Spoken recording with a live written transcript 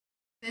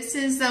This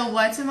is the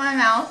What's in My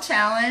Mouth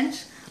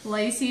challenge.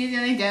 Lacy is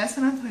going to guess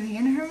what I'm putting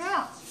in her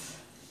mouth.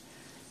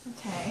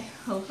 Okay,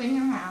 open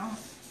your mouth.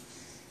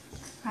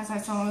 As I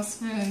saw a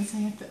spoon, so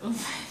you have to open.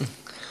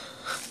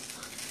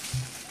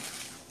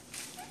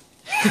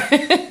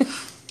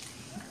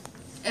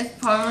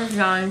 It's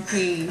Parmesan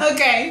cheese.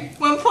 Okay,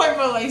 1 point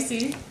for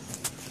Lacy.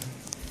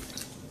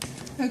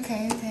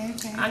 Okay.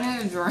 I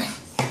need a drink.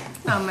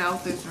 My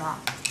mouth is dry.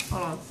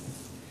 Hold on.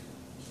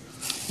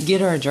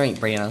 Get her a drink,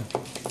 Brianna.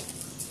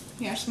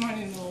 Yeah, she might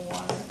need a little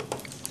water.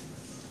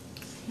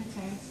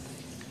 Okay.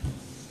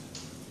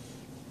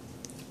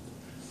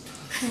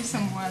 Here's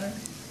some water.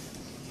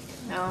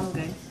 No, I'm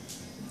good.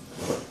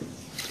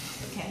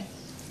 Okay.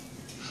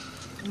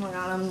 Oh my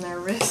god, I'm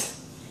nervous.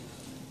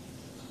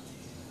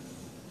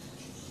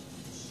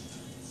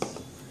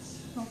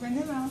 Open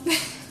your mouth.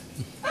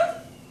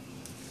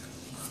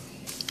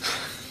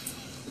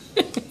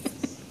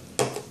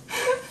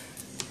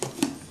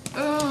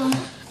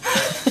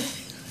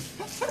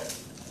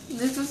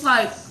 This is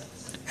like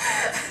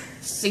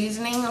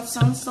seasoning of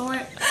some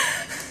sort.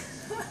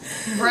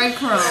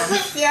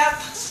 Breadcrumbs.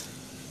 Yep.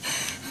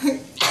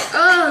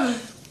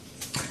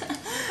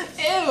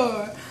 Ew.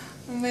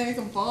 I made like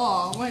a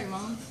ball. Wait,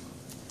 Mom.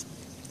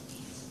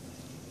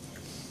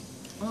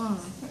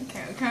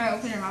 Okay, I'm trying to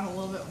open your mouth a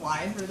little bit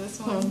wide for this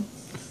one.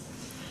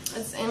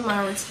 It's in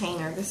my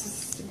retainer. This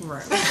is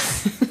gross.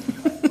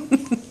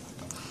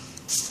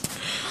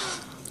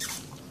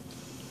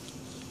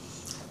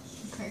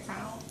 Okay,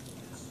 kind of.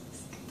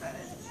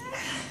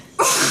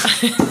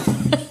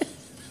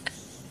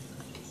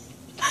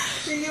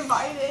 Did you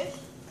bite it?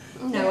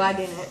 No, I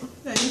didn't.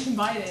 No, you can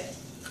bite it.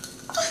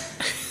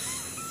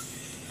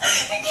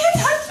 You can't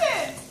touch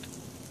it!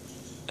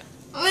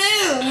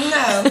 Ew,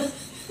 no.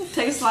 It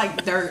tastes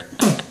like dirt.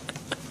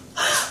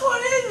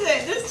 What is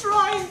it? Just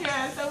try and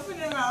guess. Open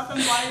your mouth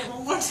and bite it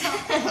one more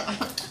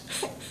time.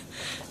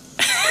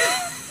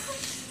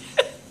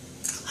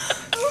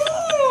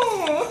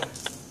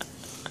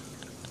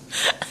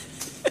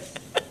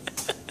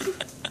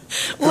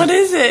 What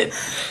is it?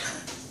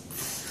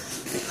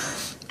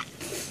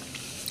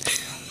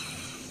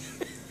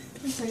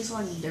 It tastes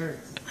like dirt.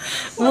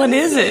 What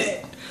is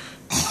it?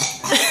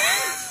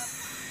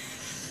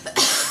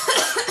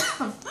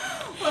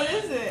 What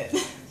is it?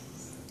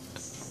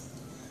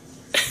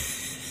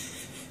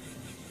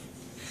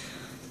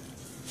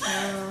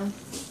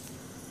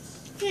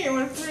 Here, you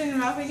want to put it in your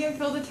mouth again?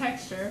 Feel the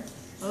texture.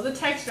 Feel the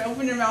texture.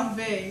 Open your mouth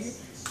big.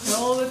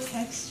 Feel the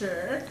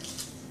texture.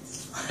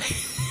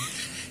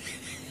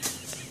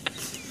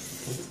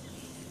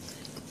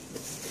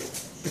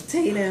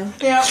 Potato.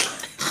 Yep.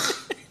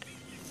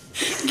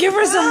 Give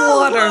her some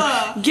water.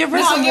 Give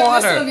her some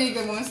water. This will be a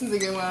good one. This is a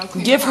good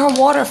one. Give her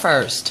water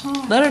first.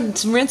 Let her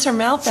rinse her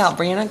mouth out,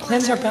 Brianna.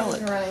 Cleanse her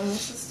palate.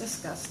 This is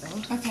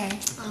disgusting. Okay.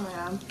 Oh my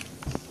god.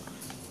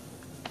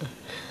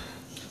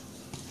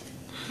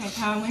 Okay,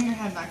 kind of lean your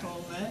head back a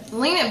little bit.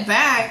 Lean it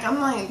back? I'm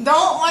like...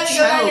 Don't let it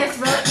go down your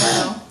throat,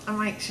 though. I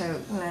might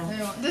choke.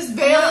 No. Just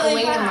barely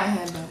lean my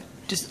head back.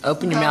 Just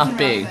open your mouth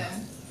big.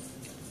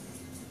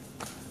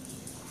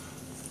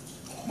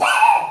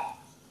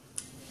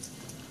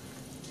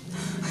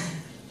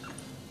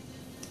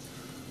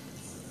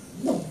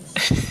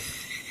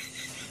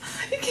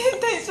 You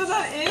can't taste what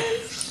that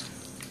is?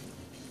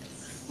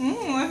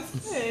 What's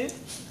this?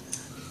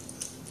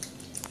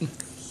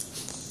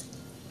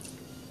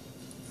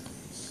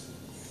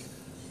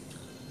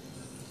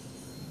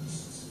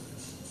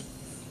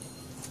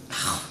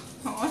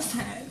 What's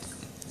that?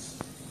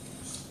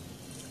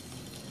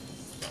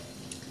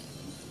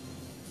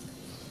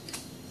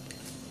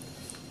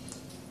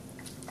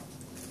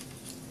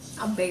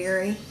 A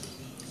berry.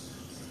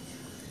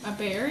 A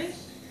berry?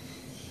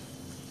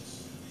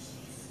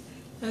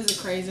 That is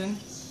a craisin.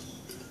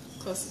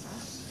 Close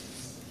enough.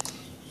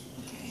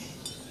 Okay.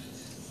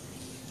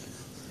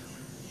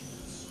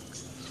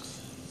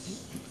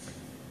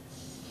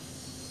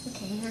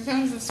 Okay, here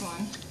comes this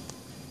one.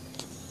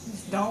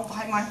 Just don't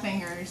bite my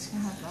finger. You're just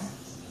gonna have to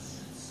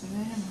put it in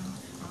your mouth.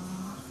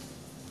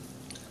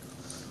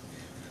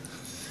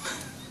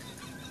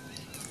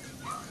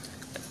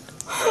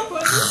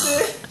 What is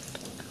it?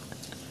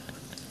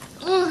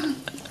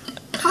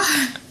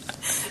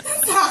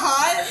 It's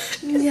hot.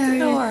 Yeah.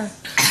 Sure.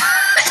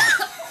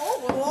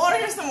 Water,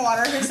 here's some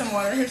water,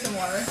 here's some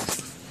water. Is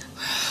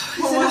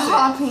What it was a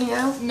jalapeno?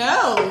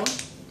 No.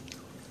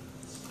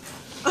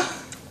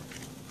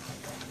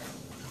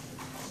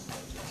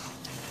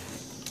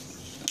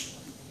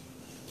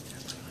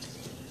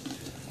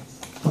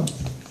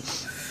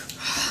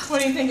 What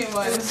do you think it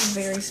was? It was a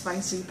very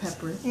spicy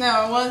pepper.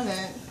 No, it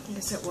wasn't.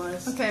 Yes, it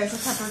was. Okay, it's a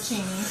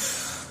peppercini.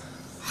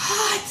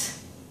 Hot!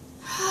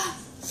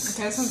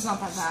 Okay, this one's not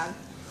that bad.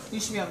 You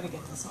should be able to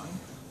get this one.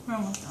 We're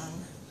almost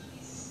done.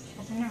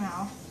 Open your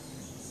mouth.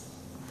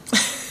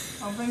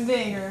 Open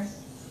bigger.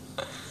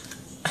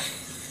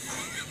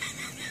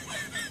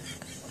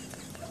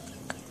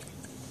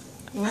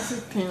 This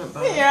is peanut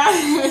butter. Yeah,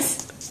 it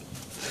is.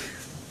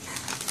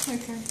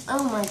 Okay.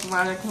 Oh my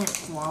god, I can't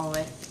swallow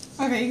it.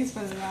 Okay, you can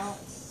spit it out.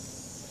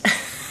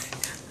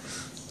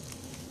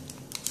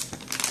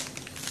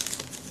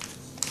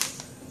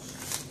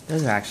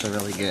 Those are actually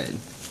really good.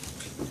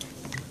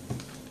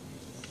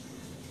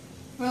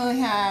 We only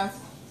have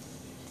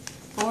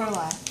 4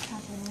 left.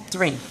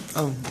 3.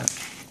 Oh, no.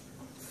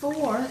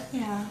 4?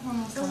 Yeah,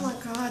 almost. Oh my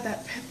god,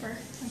 that pepper.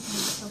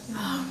 Okay, open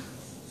it.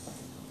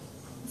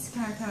 Just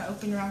kind of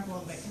open your mouth a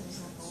little bit because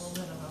there's like a little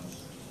bit of them.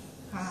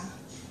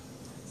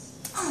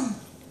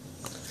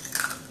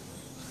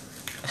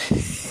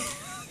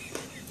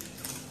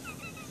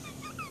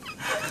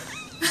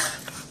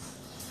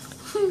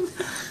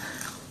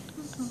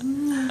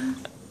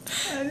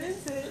 What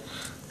is it?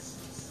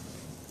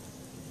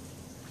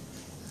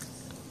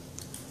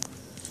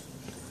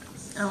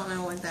 I don't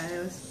know what that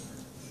is.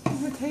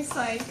 It tastes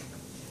like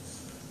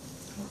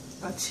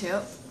A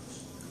chip?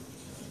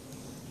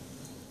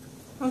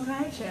 what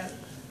kind of chip?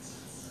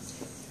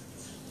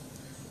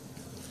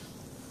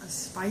 A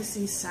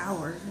spicy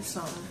sour or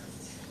something.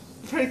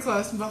 Pretty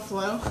close,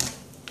 buffalo.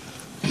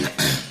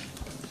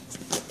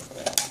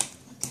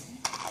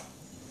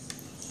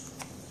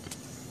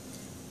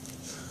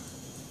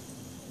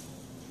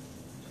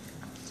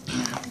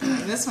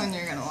 This one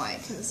you're gonna like,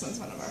 because this one's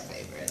one of our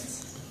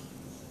favorites.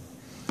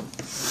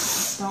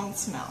 Don't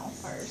smell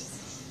first.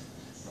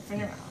 Open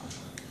your mouth.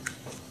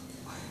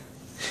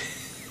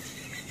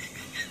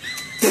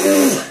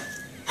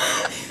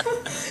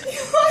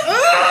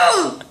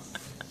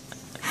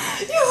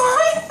 You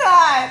like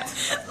that?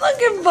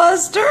 Look at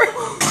Buster.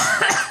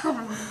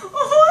 What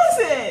was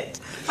it?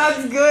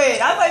 That's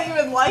good. I thought you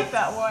would like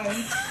that one.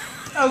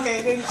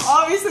 Okay, then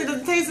obviously it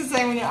doesn't taste the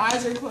same when your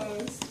eyes are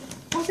closed.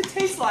 What's it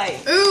taste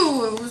like?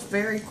 Ooh, it was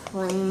very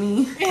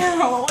creamy. Ew,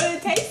 what did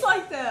it taste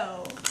like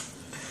though?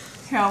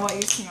 Here, I'll let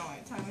you smell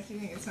it. Tell me what you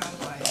think it smells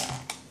like.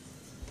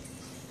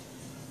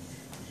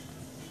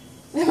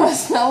 Am I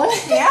smelling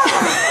it? Yeah.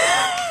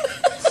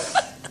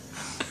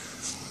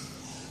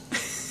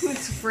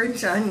 It's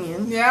French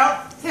onion.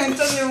 Yep. French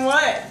onion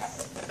what?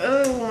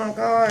 Oh my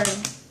god.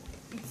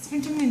 It's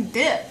French onion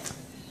dip.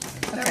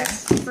 Okay.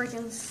 That's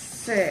freaking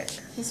sick.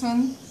 This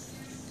one.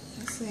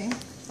 Let's see.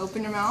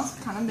 Open your mouth,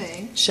 kind of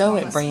big. Show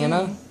it, On a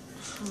Brianna.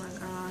 spoon. Oh my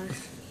gosh.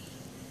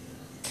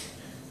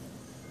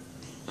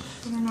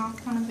 Open your mouth,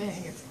 kind of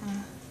big. It's kind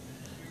of.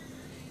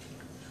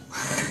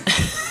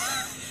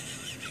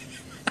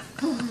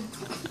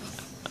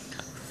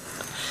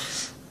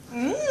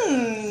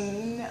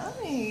 Mmm,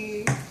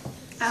 yummy.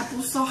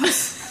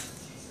 Applesauce.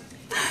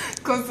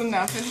 Close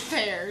enough. It's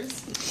pears.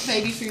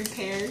 Baby food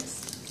pears.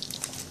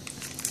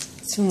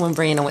 It's when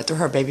Brianna went through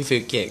her baby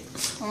food kick.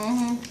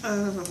 Mm-hmm.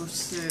 Oh,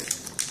 sick.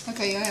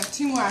 Okay, you only have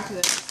 2 more after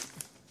this.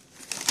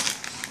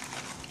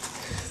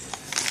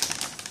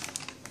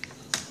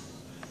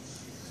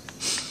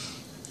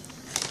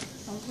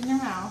 Open your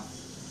mouth.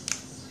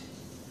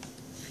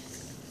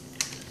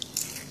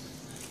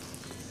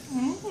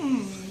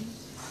 Mmm.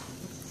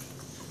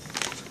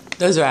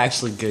 Those are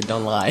actually good,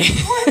 don't lie.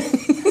 What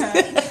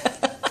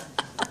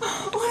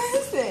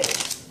is it?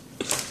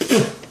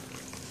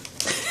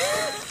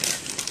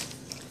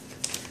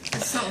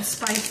 It's something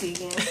spicy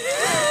again.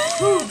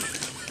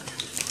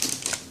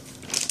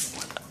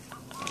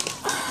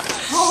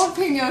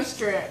 Jalapeno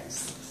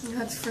strips.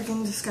 That's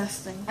freaking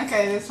disgusting.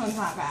 Okay, this one's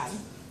not bad.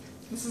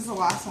 This is the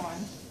last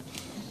one.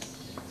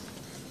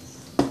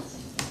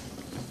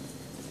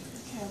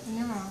 Okay, open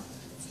your mouth.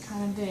 It's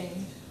kind of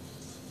big.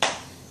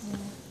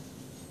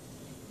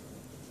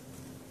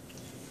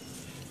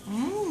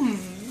 Mmm.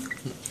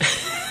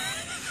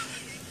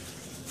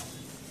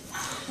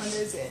 What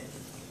is it?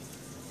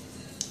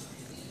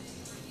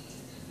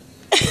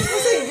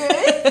 Is it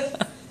good?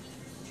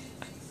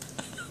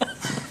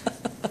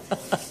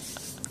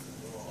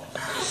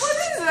 What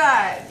is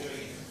that?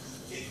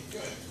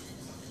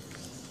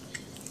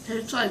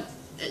 It's like,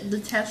 the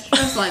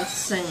texture's like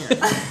sand.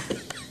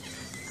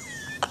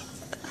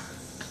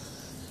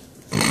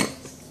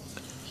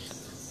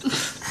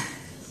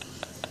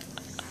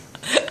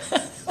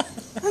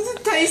 What's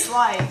it taste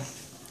like?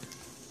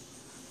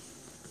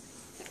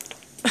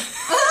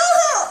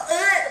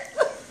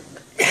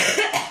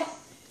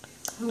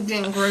 I'm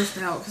getting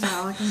grossed out because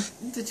I like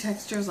the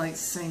texture's like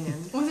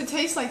sand. What's it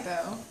taste like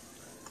though?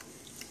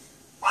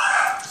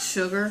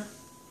 Sugar.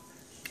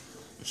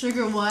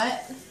 Sugar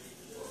what?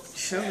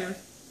 Sugar.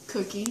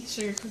 Cookie.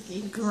 Sugar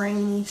cookie.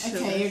 Grainy sugar.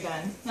 Okay, you're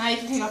done. Now you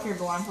can take off your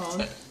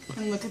blindfold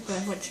and look at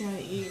what you're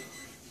gonna eat.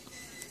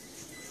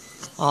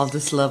 All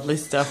this lovely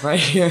stuff right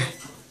here.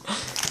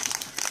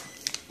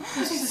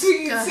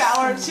 Sweet and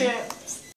sour chip.